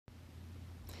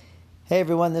Hey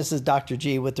everyone, this is Dr.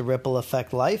 G with the Ripple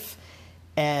Effect Life.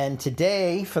 And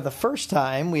today, for the first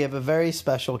time, we have a very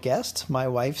special guest, my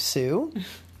wife, Sue.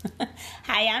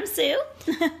 Hi, I'm Sue.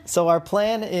 So our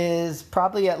plan is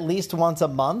probably at least once a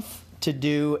month to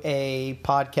do a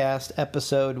podcast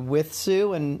episode with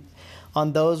Sue. And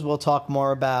on those, we'll talk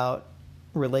more about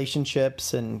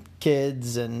relationships and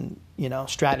kids and,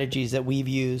 strategies that we've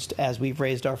used as we've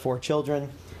raised our 4 children.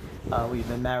 We've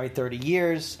been married 30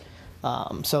 years.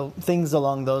 So things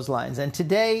along those lines. And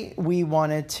today we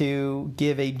wanted to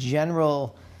give do a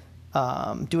general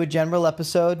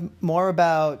episode more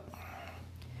about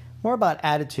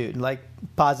attitude, like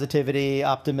positivity,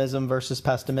 optimism versus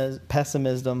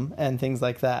pessimism, and things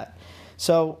like that.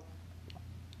 So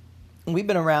we've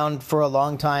been around for a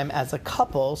long time as a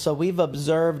couple, so we've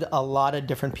observed a lot of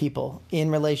different people in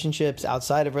relationships,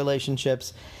 outside of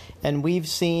relationships, and we've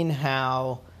seen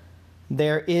how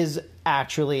there is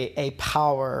actually a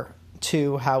power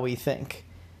to how we think.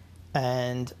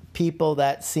 And people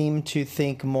that seem to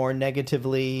think more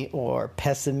negatively or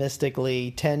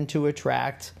pessimistically tend to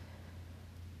attract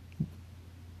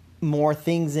more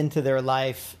things into their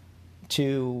life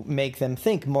to make them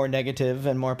think more negative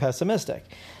and more pessimistic.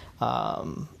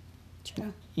 True.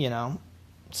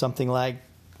 Something like,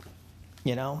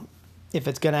 if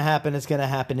it's going to happen, it's going to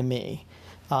happen to me.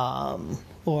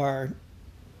 Or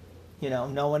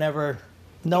no one ever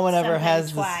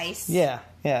has twice. Yeah.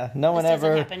 No one doesn't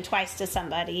ever happen twice to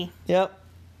somebody. Yep.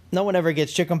 No one ever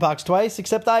gets chickenpox twice,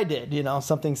 except I did.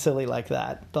 Something silly like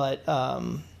that. But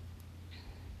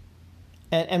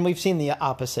and we've seen the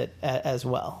opposite as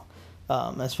well,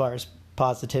 as far as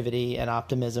positivity and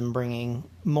optimism bringing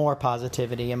more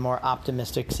positivity and more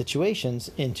optimistic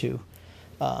situations into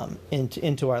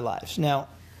our lives. Now,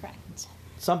 Correct.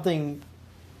 Something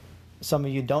some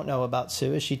of you don't know about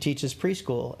Sue is she teaches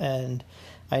preschool, and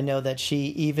I know that she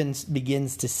even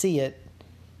begins to see it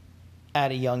at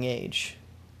a young age.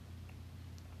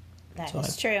 That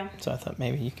is true. So I thought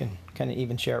maybe you can kind of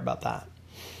even share about that.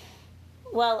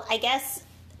 Well, I guess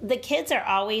the kids are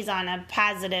always on a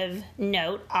positive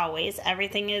note, always.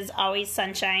 Everything is always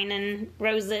sunshine and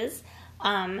roses.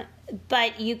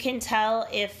 But you can tell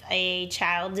if a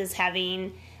child is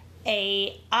having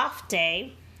a off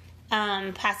day,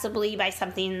 possibly by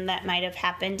something that might have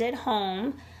happened at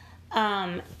home.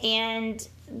 And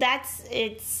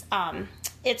it's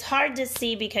hard to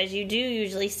see because you do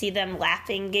usually see them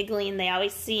laughing, giggling. They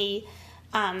always see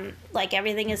like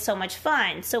everything is so much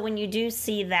fun. So when you do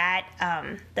see that,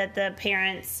 that the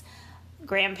parents,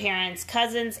 grandparents,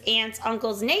 cousins, aunts,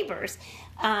 uncles, neighbors,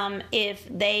 if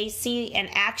they see an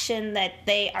action that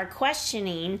they are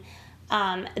questioning,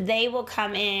 they will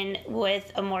come in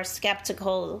with a more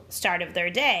skeptical start of their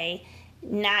day,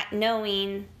 not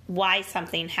knowing why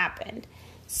something happened.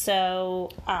 So,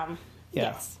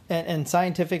 yes. And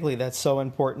scientifically, that's so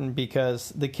important because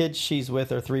the kids she's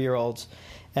with are 3-year-olds.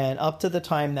 And up to the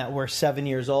time that we're 7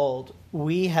 years old,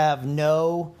 we have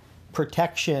no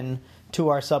protection to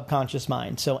our subconscious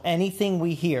mind. So anything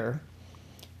we hear,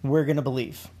 we're going to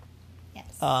believe.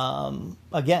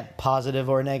 Again, positive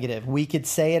or negative. We could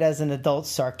say it as an adult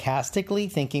sarcastically,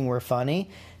 thinking we're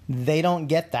funny. They don't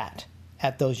get that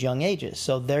at those young ages.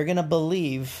 So they're going to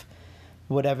believe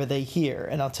whatever they hear.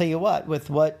 And I'll tell you what, with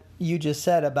what you just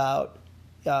said about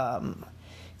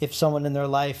if someone in their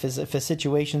life if a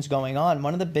situation's going on,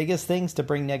 one of the biggest things to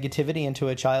bring negativity into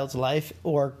a child's life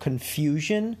or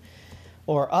confusion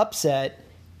or upset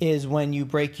is when you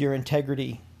break your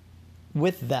integrity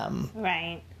with them.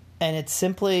 Right. And it's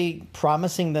simply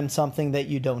promising them something that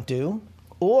you don't do,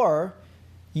 or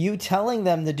you telling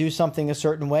them to do something a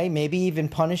certain way, maybe even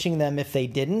punishing them if they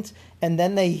didn't, and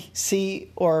then they see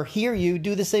or hear you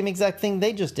do the same exact thing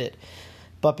they just did.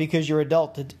 But because you're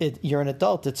you're an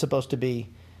adult, it's supposed to be,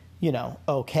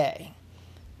 okay.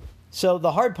 So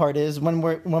the hard part is when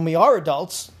we are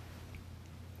adults,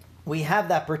 we have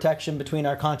that protection between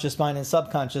our conscious mind and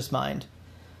subconscious mind.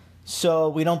 So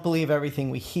we don't believe everything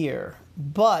we hear.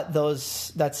 But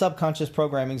that subconscious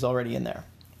programming is already in there.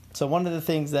 So one of the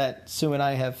things that Sue and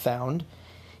I have found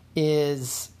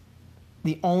is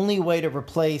the only way to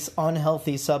replace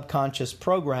unhealthy subconscious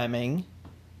programming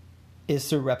is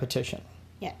through repetition.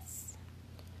 Yes.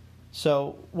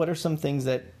 So what are some things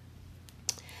that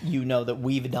that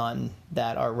we've done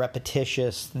that are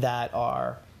repetitious, that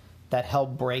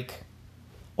help break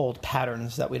old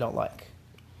patterns that we don't like?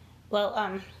 Well,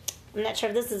 I'm not sure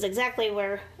if this is exactly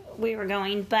where we were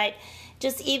going, but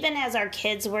just even as our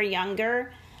kids were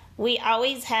younger, we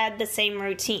always had the same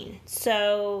routine.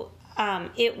 So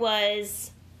it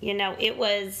was a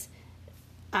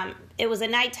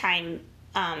nighttime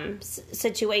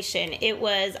situation. It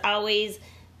was always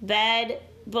bed,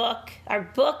 book, or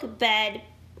book, bed,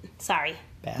 sorry.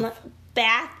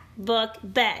 Bath, book,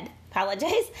 bed.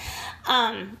 Apologize.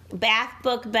 Bath,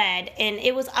 book, bed. And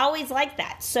it was always like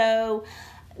that. So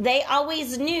they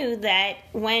always knew that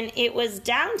when it was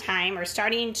downtime or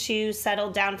starting to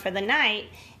settle down for the night,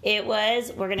 it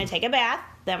was, we're going to take a bath,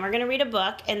 then we're going to read a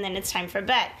book, and then it's time for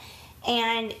bed.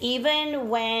 And even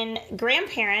when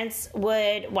grandparents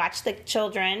would watch the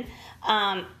children,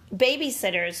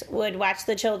 babysitters would watch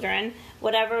the children,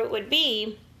 whatever it would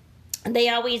be, they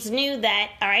always knew that,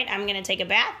 all right, I'm going to take a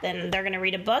bath, then they're going to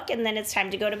read a book, and then it's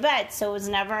time to go to bed. So it was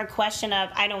never a question of,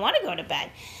 I don't want to go to bed.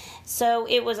 So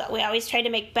we always tried to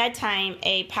make bedtime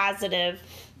a positive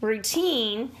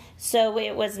routine, so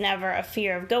it was never a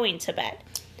fear of going to bed.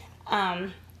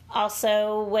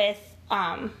 Also with,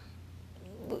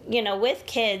 with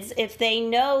kids, if they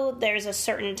know there's a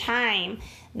certain time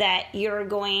that you're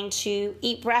going to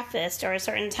eat breakfast or a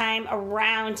certain time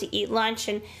around to eat lunch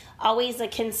and always a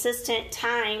consistent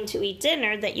time to eat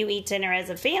dinner, that you eat dinner as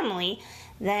a family,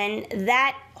 then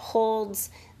that holds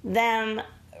them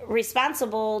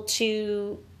responsible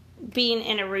to being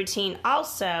in a routine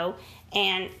also,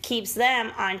 and keeps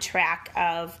them on track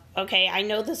of, okay, I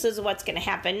know this is what's going to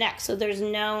happen next. So there's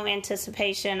no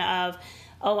anticipation of,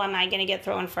 oh, am I going to get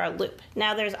thrown for a loop?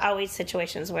 Now, there's always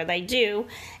situations where they do,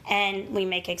 and we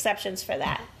make exceptions for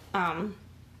that.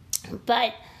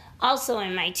 But also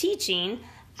in my teaching,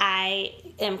 I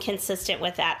am consistent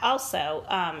with that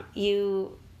also.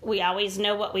 We always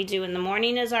know what we do in the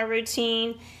morning is our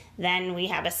routine. Then we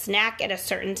have a snack at a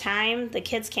certain time. The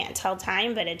kids can't tell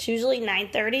time, but it's usually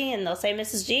 9:30, and they'll say,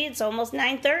 Mrs. G, it's almost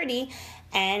 9:30,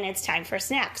 and it's time for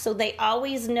snack. So they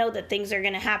always know that things are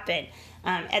going to happen.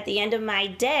 At the end of my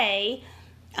day,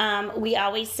 we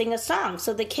always sing a song,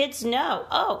 so the kids know.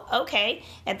 Oh, okay.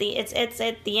 It's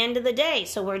at the end of the day,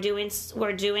 so we're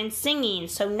doing singing.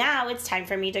 So now it's time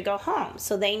for me to go home.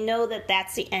 So they know that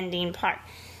that's the ending part.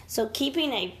 So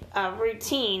keeping a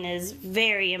routine is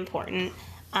very important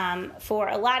for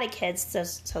a lot of kids,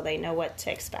 just so they know what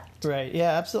to expect. Right.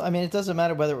 Yeah. Absolutely. I mean, it doesn't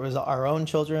matter whether it was our own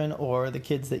children or the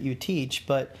kids that you teach,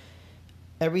 but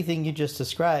everything you just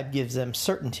described gives them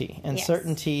certainty. And yes,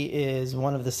 certainty is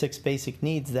one of the 6 basic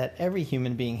needs that every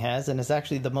human being has. And it's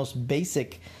actually the most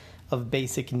basic of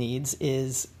basic needs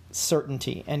is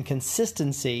certainty. And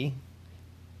consistency,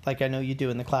 like I know you do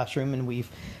in the classroom and we've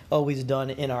always done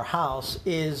in our house,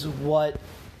 is what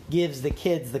gives the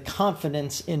kids the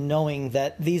confidence in knowing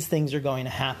that these things are going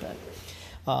to happen.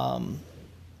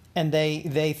 And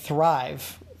they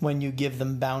thrive when you give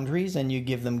them boundaries and you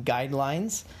give them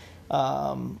guidelines.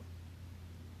 And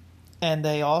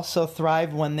they also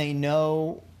thrive when they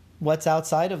know what's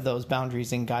outside of those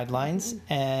boundaries and guidelines,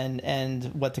 and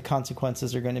what the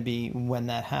consequences are going to be when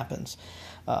that happens.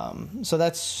 So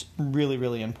that's really,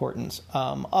 really important.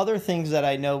 Other things that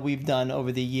I know we've done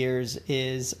over the years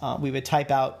is we would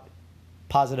type out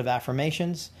positive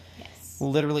affirmations,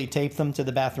 literally tape them to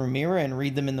the bathroom mirror and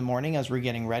read them in the morning as we're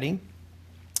getting ready.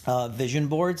 Vision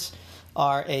boards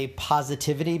are a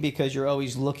positivity because you're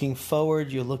always looking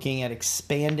forward. You're looking at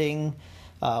expanding,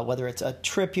 whether it's a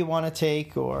trip you want to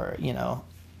take, or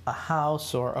a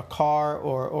house or a car,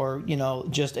 or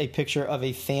just a picture of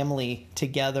a family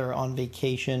together on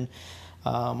vacation.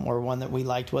 Or one that we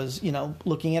liked was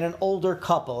looking at an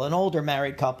older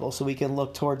married couple, so we can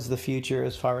look towards the future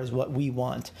as far as what we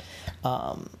want,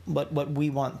 what we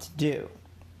want to do.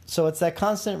 So it's that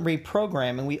constant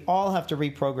reprogramming. We all have to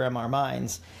reprogram our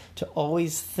minds to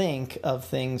always think of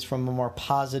things from a more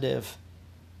positive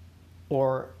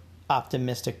or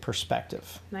optimistic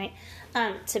perspective. Right.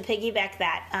 To piggyback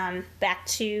that, back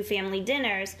to family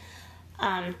dinners,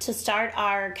 to start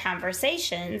our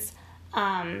conversations,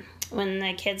 when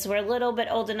the kids were a little bit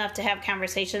old enough to have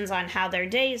conversations on how their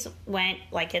days went,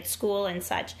 like at school and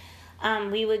such,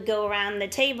 we would go around the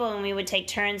table and we would take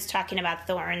turns talking about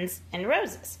thorns and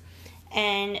roses.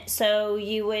 And so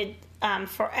you would,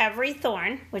 for every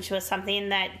thorn, which was something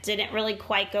that didn't really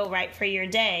quite go right for your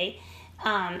day,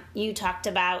 you talked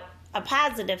about a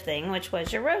positive thing, which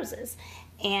was your roses.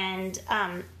 And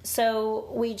so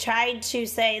we tried to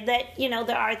say that,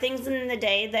 there are things in the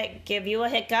day that give you a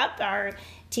hiccup or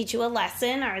teach you a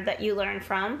lesson or that you learn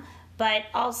from, but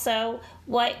also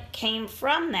what came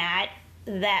from that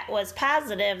was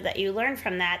positive, that you learned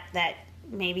from that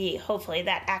maybe hopefully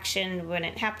that action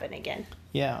wouldn't happen again.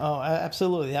 Yeah, oh,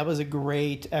 absolutely. That was a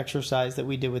great exercise that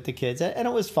we did with the kids. And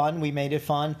it was fun. We made it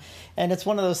fun. And it's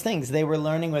one of those things. They were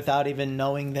learning without even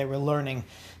knowing they were learning.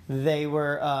 They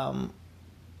were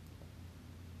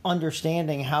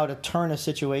understanding how to turn a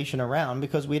situation around,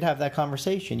 because we'd have that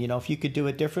conversation. If you could do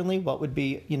it differently, what would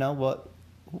be,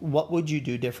 what would you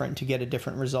do different to get a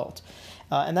different result?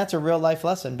 And that's a real life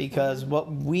lesson, because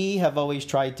what we have always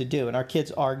tried to do, and our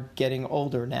kids are getting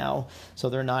older now, so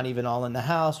they're not even all in the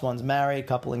house. One's married, a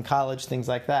couple in college, things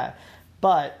like that.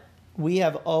 But we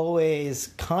have always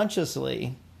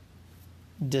consciously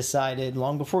decided,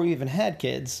 long before we even had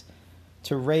kids,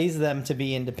 to raise them to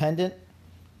be independent,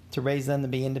 to raise them to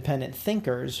be independent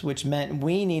thinkers, which meant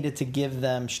we needed to give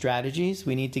them strategies,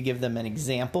 we need to give them an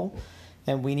example,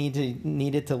 and we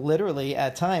needed to literally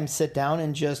at times sit down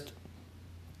and just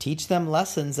teach them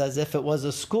lessons as if it was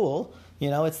a school.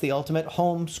 It's the ultimate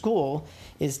home school,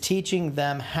 is teaching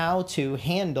them how to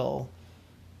handle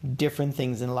different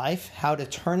things in life, how to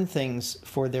turn things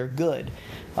for their good.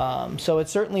 So it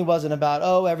certainly wasn't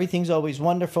about, everything's always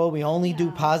wonderful, we only do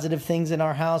positive things in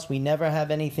our house, we never have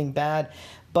anything bad.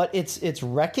 But it's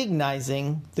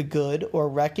recognizing the good or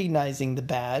recognizing the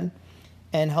bad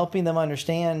and helping them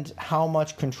understand how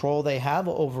much control they have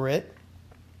over it.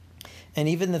 And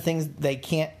even the things they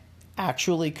can't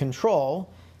actually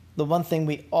control, the one thing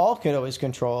we all could always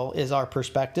control is our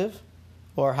perspective,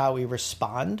 or how we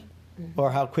respond,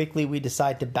 or how quickly we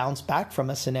decide to bounce back from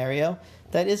a scenario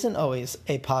that isn't always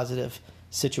a positive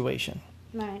situation.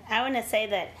 Right. I want to say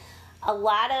that a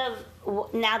lot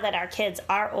of, now that our kids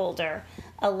are older,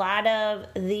 a lot of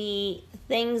the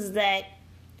things that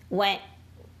went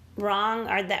wrong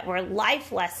or that were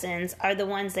life lessons are the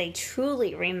ones they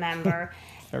truly remember.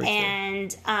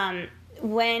 And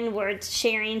when we're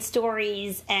sharing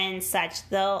stories and such,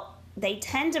 they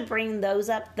tend to bring those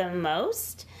up the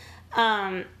most.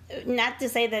 Not to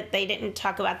say that they didn't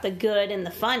talk about the good and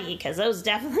the funny, because those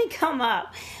definitely come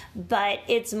up, but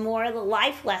it's more the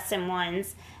life lesson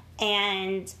ones,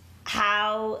 and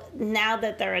how, now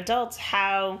that they're adults,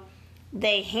 how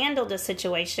they handled a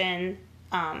situation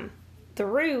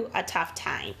through a tough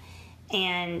time,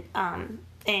 and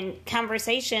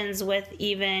conversations with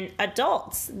even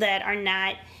adults that are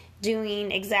not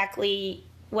doing exactly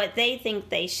what they think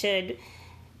they should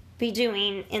be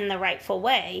doing in the rightful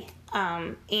way.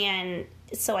 And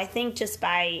so I think just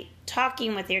by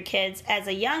talking with your kids as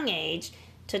a young age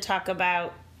to talk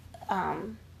about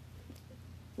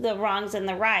the wrongs and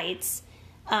the rights,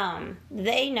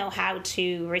 they know how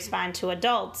to respond to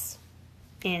adults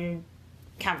in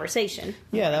conversation.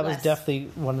 Yeah, that was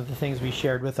definitely one of the things we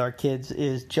shared with our kids,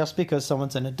 is just because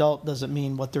someone's an adult doesn't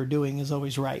mean what they're doing is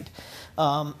always right.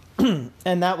 And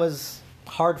that was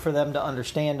hard for them to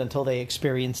understand until they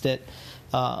experienced it.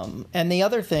 And the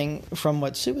other thing from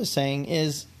what Sue was saying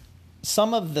is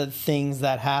some of the things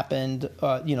that happened,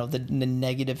 the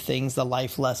negative things, the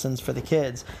life lessons for the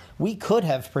kids, we could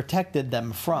have protected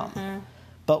them from. Mm-hmm.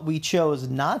 But we chose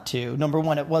not to. Number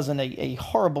one, it wasn't a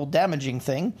horrible, damaging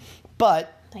thing.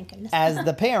 But as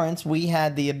the parents, we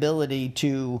had the ability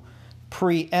to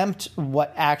preempt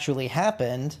what actually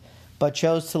happened, but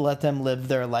chose to let them live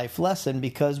their life lesson,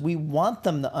 because we want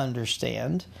them to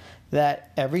understand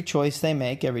that every choice they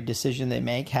make, every decision they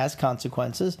make has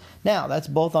consequences. Now, that's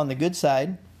both on the good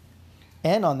side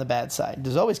and on the bad side.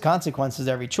 There's always consequences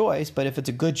to every choice, but if it's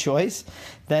a good choice,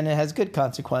 then it has good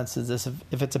consequences.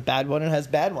 If it's a bad one, it has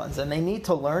bad ones. And they need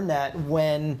to learn that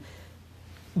when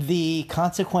the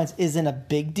consequence isn't a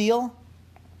big deal,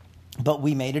 but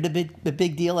we made it a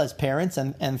big deal as parents,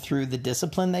 and through the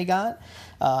discipline they got,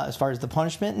 as far as the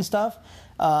punishment and stuff,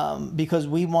 because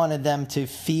we wanted them to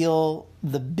feel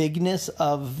the bigness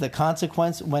of the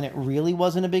consequence when it really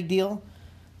wasn't a big deal.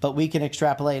 But we can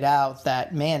extrapolate out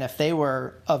that, man, if they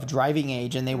were of driving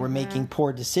age and they were making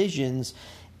poor decisions,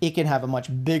 it can have a much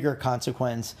bigger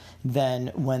consequence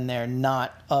than when they're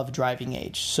not of driving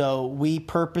age. So we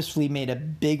purposefully made a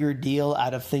bigger deal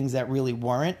out of things that really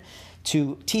weren't,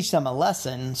 to teach them a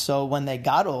lesson. So when they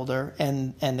got older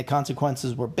and the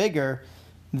consequences were bigger,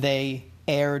 they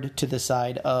erred to the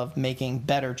side of making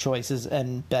better choices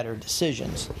and better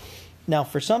decisions. Now,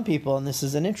 for some people, and this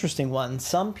is an interesting one,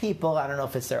 some people, I don't know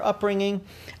if it's their upbringing,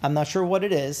 I'm not sure what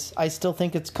it is. I still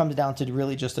think it comes down to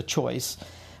really just a choice.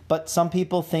 But some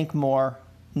people think more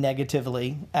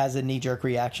negatively as a knee-jerk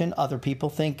reaction. Other people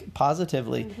think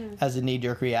positively as a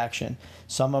knee-jerk reaction.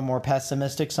 Some are more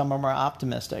pessimistic, some are more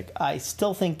optimistic. I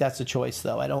still think that's a choice,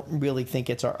 though. I don't really think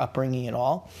it's our upbringing at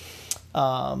all.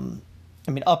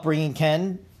 Upbringing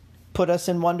can put us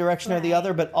in one direction or the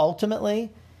other, but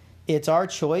ultimately, it's our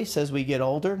choice as we get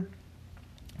older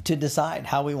to decide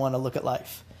how we want to look at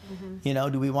life.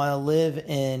 Do we want to live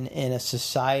in a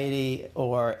society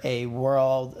or a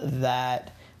world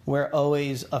that we're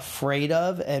always afraid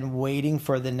of and waiting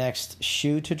for the next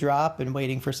shoe to drop and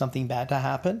waiting for something bad to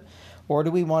happen? Or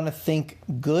do we want to think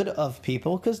good of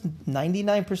people? Because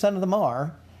 99% of them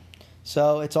are.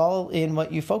 So it's all in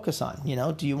what you focus on.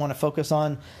 Do you want to focus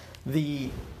on the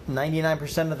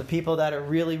 99% of the people that are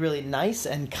really, really nice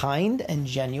and kind and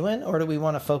genuine? Or do we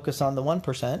want to focus on the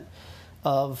 1%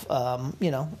 of,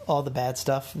 all the bad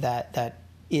stuff that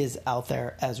is out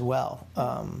there as well?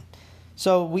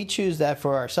 So we choose that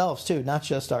for ourselves, too, not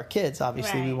just our kids.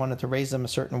 Obviously, Right. We wanted to raise them a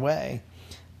certain way.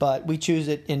 But we choose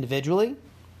it individually.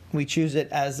 We choose it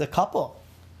as a couple.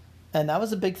 And that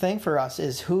was a big thing for us,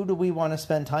 is who do we want to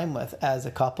spend time with as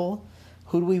a couple?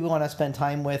 Who do we want to spend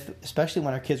time with, especially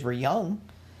when our kids were young?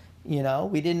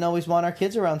 We didn't always want our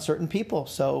kids around certain people.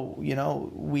 So,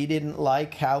 we didn't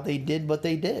like how they did what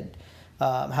they did,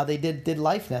 how they did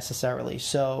life necessarily.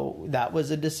 So that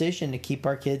was a decision to keep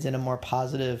our kids in a more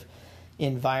positive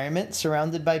environment,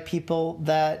 surrounded by people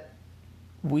that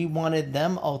we wanted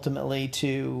them ultimately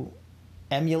to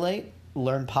emulate,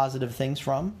 learn positive things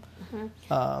from.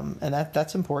 And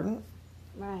that's important.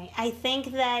 Right. I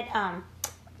think that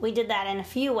we did that in a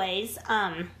few ways.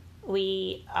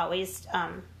 We always,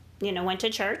 went to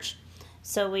church.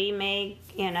 So we made,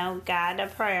 God a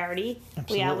priority.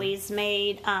 Absolutely. We always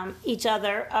made each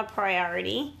other a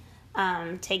priority,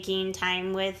 taking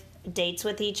time with dates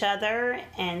with each other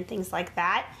and things like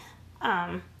that.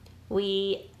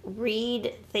 We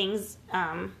read things.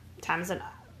 Tom's an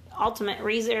ultimate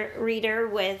reader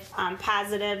with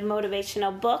positive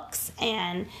motivational books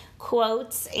and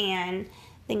quotes and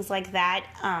things like that.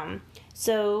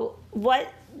 So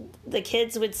what the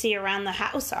kids would see around the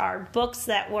house are books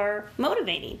that were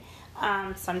motivating.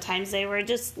 Sometimes they were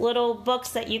just little books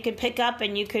that you could pick up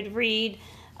and you could read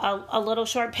a little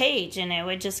short page, and it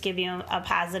would just give you a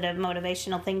positive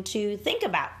motivational thing to think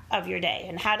about of your day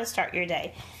and how to start your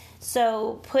day.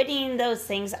 So putting those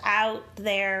things out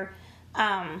there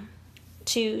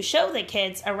to show the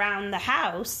kids around the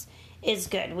house is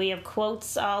good. We have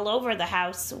quotes all over the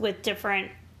house with different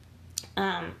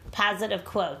positive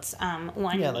quotes.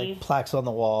 Like plaques on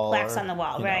the wall. Plaques on the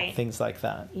wall, right. Things like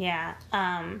that. Yeah.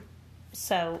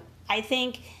 So I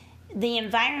think the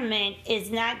environment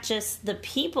is not just the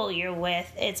people you're with,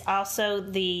 it's also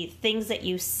the things that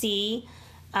you see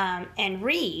and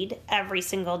read every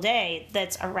single day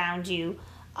that's around you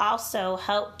also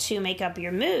help to make up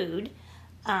your mood,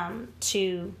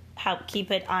 to help keep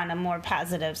it on a more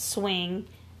positive swing,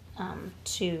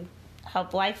 to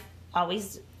help life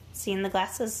always seeing the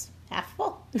glasses half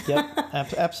full. Yep,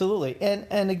 absolutely.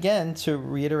 And again, to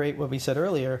reiterate what we said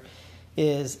earlier,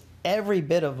 is every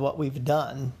bit of what we've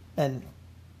done, and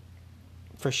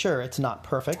for sure it's not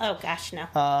perfect. Oh, gosh,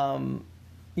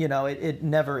 no. It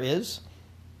never is.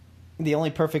 The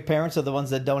only perfect parents are the ones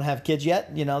that don't have kids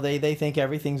yet. They think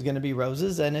everything's going to be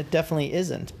roses, and it definitely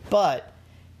isn't. But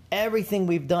everything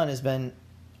we've done has been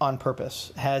on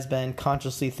purpose, has been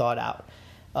consciously thought out.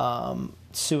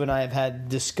 Sue and I have had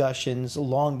discussions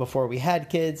long before we had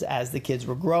kids, as the kids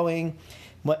were growing.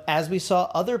 As we saw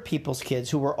other people's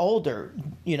kids who were older,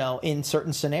 in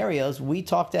certain scenarios, we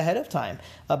talked ahead of time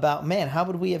about, man, how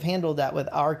would we have handled that with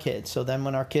our kids? So then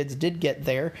when our kids did get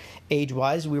there,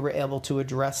 age-wise, we were able to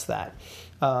address that.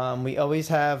 We always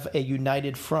have a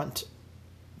united front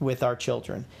with our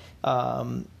children.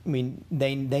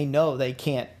 They know they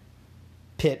can't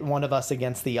pit one of us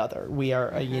against the other. We are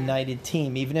a united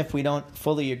team. Even if we don't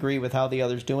fully agree with how the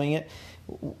other's doing it,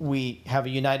 we have a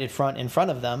united front in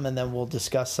front of them, and then we'll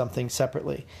discuss something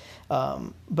separately.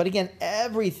 But again,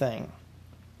 everything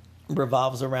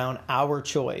revolves around our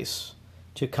choice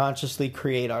to consciously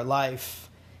create our life,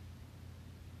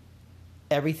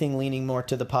 everything leaning more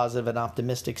to the positive and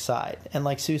optimistic side. And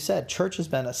like Sue said, church has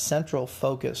been a central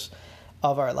focus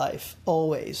of our life,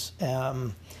 always.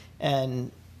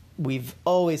 And we've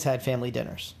always had family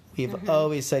dinners. We've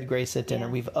always said grace at dinner.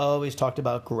 Yeah. We've always talked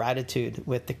about gratitude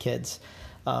with the kids,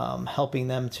 helping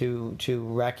them to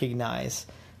recognize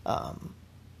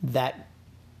that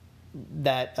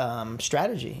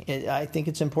strategy. I think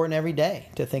it's important every day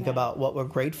to think about what we're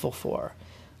grateful for.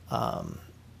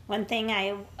 One thing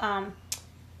I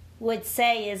would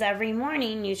say is every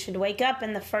morning you should wake up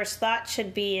and the first thought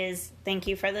should be is thank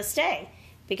you for this day,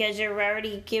 because you're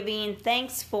already giving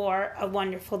thanks for a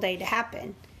wonderful day to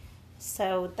happen.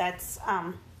 So that's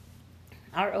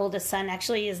our oldest son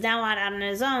actually is now out on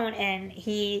his own, and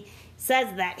he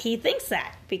says that he thinks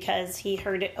that because he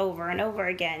heard it over and over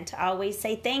again to always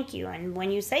say thank you, and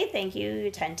when you say thank you,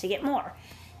 you tend to get more.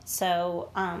 So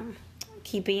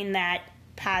keeping that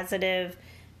positive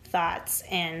thoughts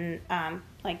and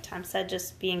like Tom said,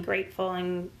 just being grateful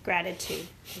and gratitude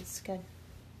is good.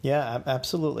 Yeah,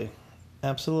 absolutely.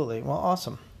 Well,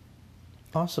 awesome.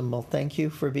 Awesome. Well, thank you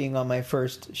for being on my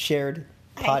first shared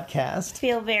podcast. I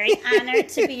feel very honored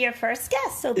to be your first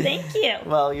guest, so thank you.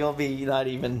 Well, you'll be not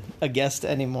even a guest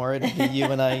anymore. It'll be you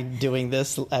and I doing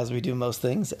this as we do most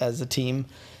things as a team.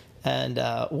 And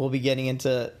we'll be getting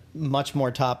into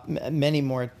many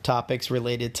more topics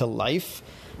related to life.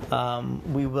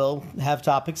 We will have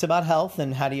topics about health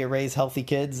and how do you raise healthy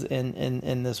kids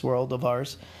in this world of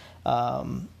ours.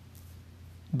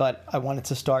 But I wanted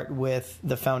to start with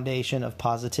the foundation of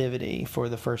positivity for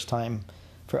the first time,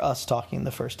 for us talking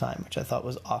the first time, which I thought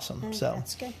was awesome.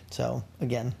 That's good. So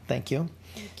again, thank you.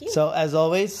 Thank you. So as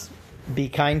always, be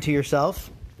kind to yourself,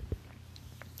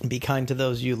 be kind to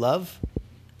those you love,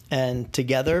 and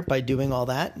together, by doing all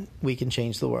that, we can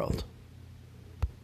change the world.